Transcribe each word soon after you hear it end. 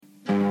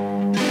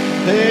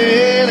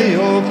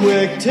Paleo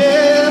Quick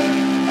Tip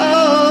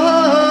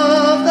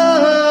of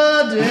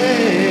the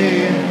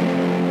Day.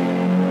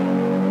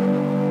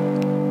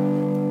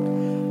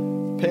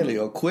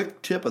 Paleo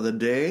Quick Tip of the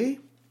Day.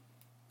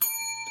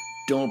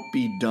 Don't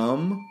be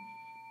dumb.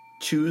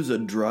 Choose a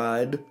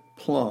dried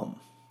plum.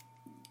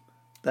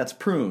 That's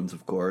prunes,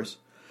 of course.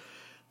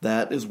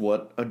 That is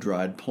what a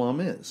dried plum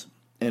is.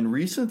 And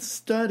recent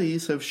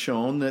studies have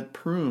shown that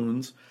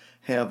prunes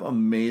have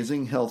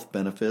amazing health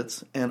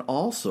benefits, and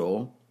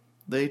also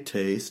they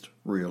taste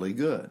really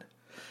good.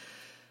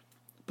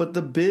 But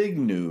the big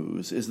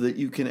news is that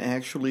you can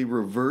actually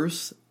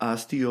reverse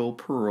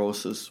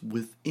osteoporosis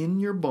within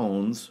your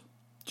bones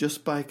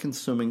just by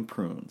consuming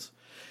prunes.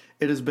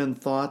 It has been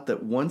thought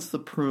that once the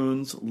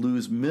bones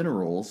lose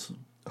minerals,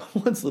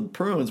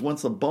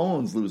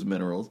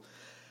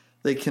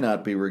 they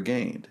cannot be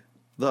regained.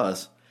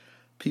 Thus,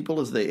 people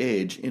as they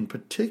age, in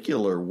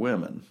particular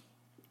women,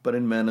 but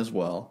in men as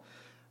well,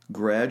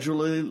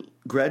 gradually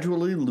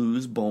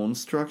lose bone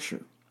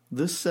structure.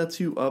 This sets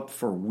you up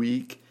for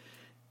weak,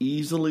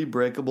 easily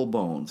breakable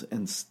bones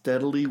and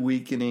steadily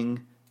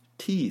weakening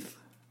teeth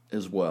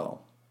as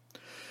well.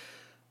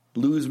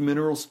 Lose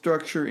mineral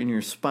structure in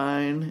your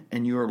spine,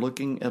 and you are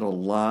looking at a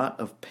lot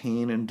of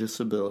pain and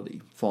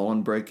disability. Fall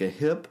and break a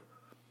hip.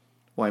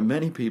 Why,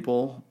 many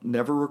people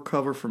never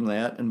recover from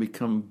that and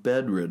become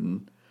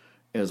bedridden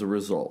as a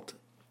result.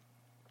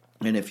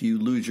 And if you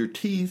lose your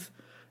teeth,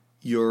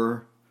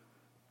 your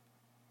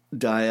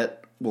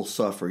diet will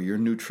suffer, your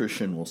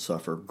nutrition will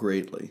suffer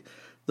greatly.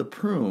 The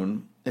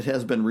prune, it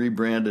has been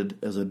rebranded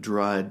as a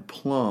dried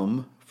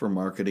plum for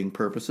marketing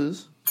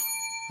purposes.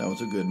 That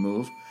was a good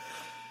move.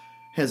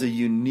 Has a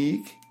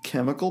unique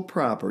chemical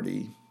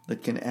property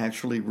that can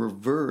actually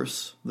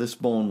reverse this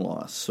bone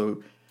loss.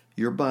 So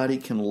your body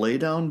can lay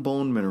down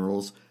bone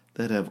minerals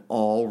that have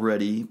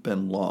already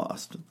been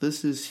lost.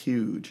 This is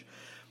huge.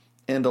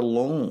 And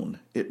alone,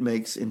 it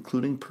makes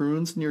including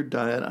prunes in your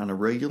diet on a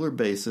regular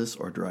basis,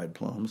 or dried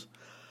plums,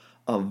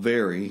 a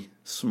very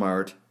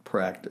smart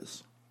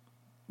practice.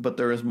 But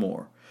there is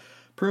more.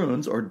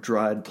 Prunes, or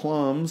dried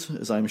plums,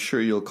 as I'm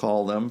sure you'll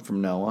call them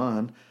from now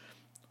on,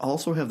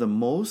 also have the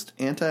most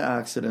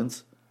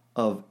antioxidants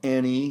of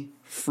any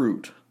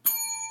fruit.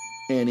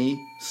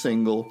 Any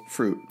single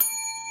fruit.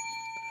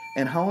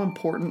 And how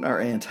important are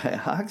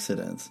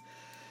antioxidants?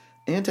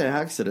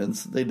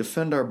 Antioxidants, they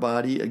defend our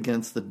body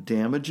against the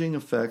damaging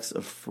effects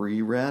of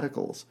free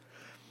radicals.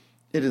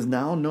 It is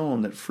now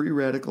known that free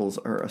radicals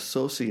are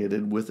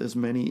associated with as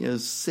many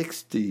as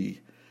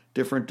 60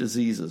 different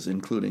diseases,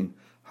 including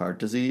heart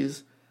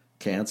disease,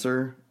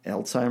 cancer,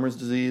 Alzheimer's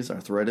disease,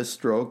 arthritis,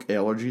 stroke,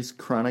 allergies,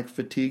 chronic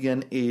fatigue,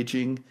 and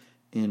aging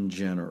in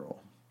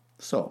general.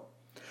 So,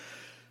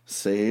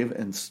 save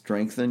and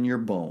strengthen your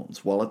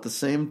bones, while at the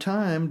same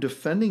time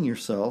defending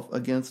yourself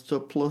against a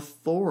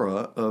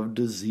plethora of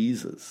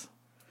diseases.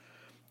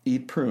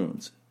 Eat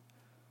prunes.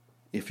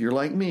 If you're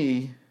like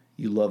me,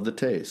 you love the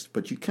taste,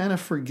 but you kind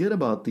of forget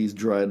about these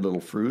dried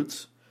little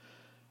fruits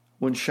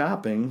when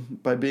shopping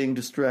by being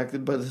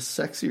distracted by the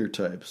sexier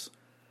types,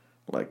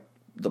 like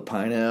the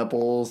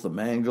pineapples, the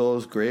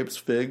mangoes, grapes,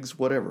 figs,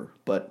 whatever.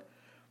 But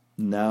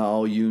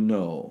now you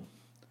know.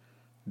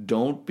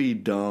 Don't be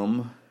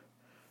dumb.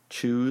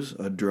 Choose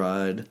a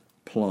dried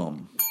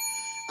plum.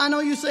 I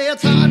know you say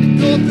it's hard to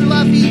go through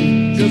life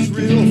eating just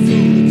real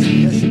foods,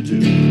 yes you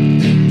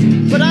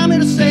do. But I'm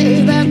here to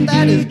say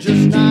that is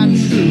just not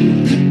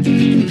true.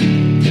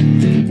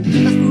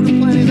 That's food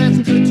aplenty, that's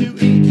good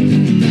to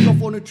eat. Go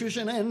for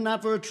nutrition and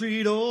not for a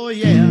treat, oh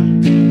yeah.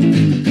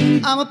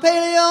 I'm a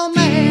paleo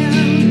man.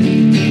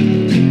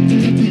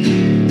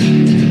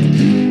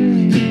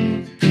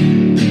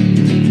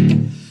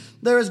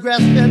 There is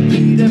grass-fed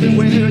meat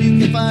everywhere, you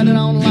can find it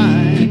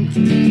online.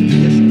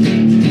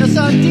 There's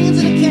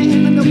sardines in a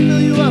can and they'll fill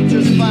you up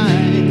just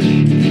fine.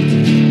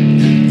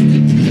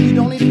 You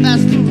don't eat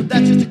fast food,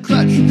 that's just a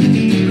crutch.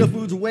 Real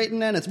food's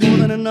waiting and it's more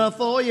than enough,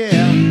 oh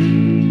yeah.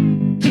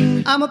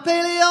 I'm a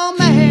paleo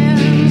man.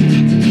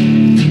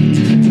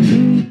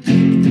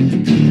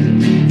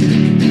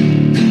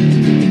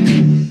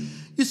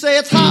 You say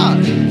it's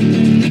hard,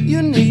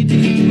 you need to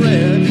eat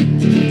bread.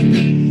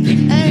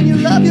 And you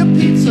love your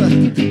pizza,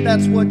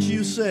 that's what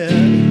you said.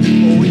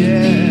 Oh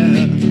yeah,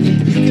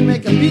 you can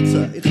make a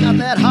pizza, it's not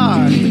that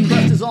hard. The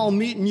crust is all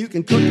meat and you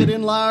can cook it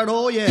in lard.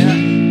 Oh yeah,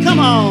 come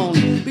on,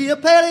 be a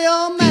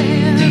paleo man.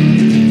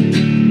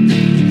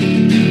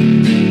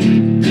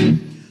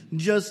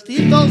 Just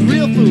eat those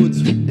real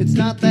foods, it's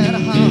not that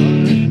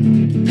hard.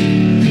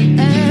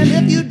 And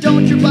if you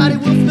don't, your body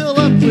will fill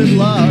up with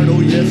lard.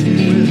 Oh yes, you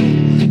will.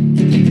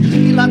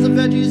 Eat lots of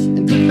veggies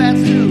and good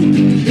fats too.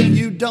 If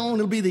you don't,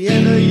 it'll be the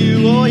end of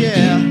you. Oh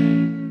yeah,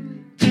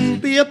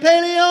 be a paleo